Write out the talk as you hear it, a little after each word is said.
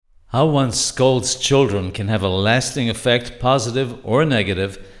How one scolds children can have a lasting effect, positive or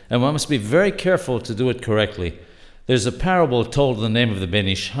negative, and one must be very careful to do it correctly. There's a parable told in the name of the Ben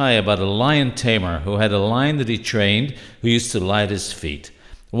Ish Chai about a lion tamer who had a lion that he trained who used to lie at his feet.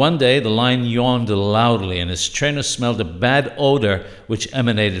 One day the lion yawned loudly and his trainer smelled a bad odor which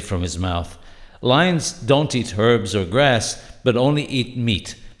emanated from his mouth. Lions don't eat herbs or grass, but only eat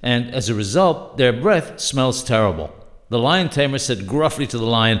meat, and as a result their breath smells terrible. The lion tamer said gruffly to the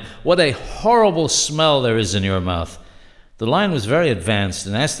lion, "What a horrible smell there is in your mouth." The lion was very advanced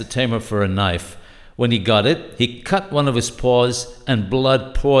and asked the tamer for a knife. When he got it, he cut one of his paws and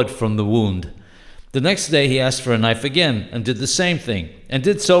blood poured from the wound. The next day he asked for a knife again and did the same thing, and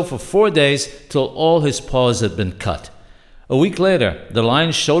did so for 4 days till all his paws had been cut. A week later, the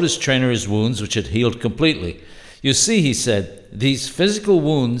lion showed his trainer his wounds, which had healed completely. "You see," he said, "these physical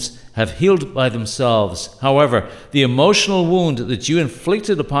wounds have healed by themselves. However, the emotional wound that you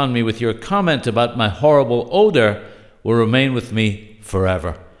inflicted upon me with your comment about my horrible odor will remain with me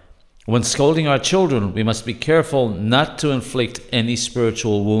forever." When scolding our children, we must be careful not to inflict any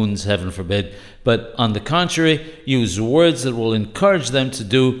spiritual wounds, heaven forbid, but on the contrary, use words that will encourage them to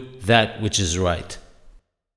do that which is right.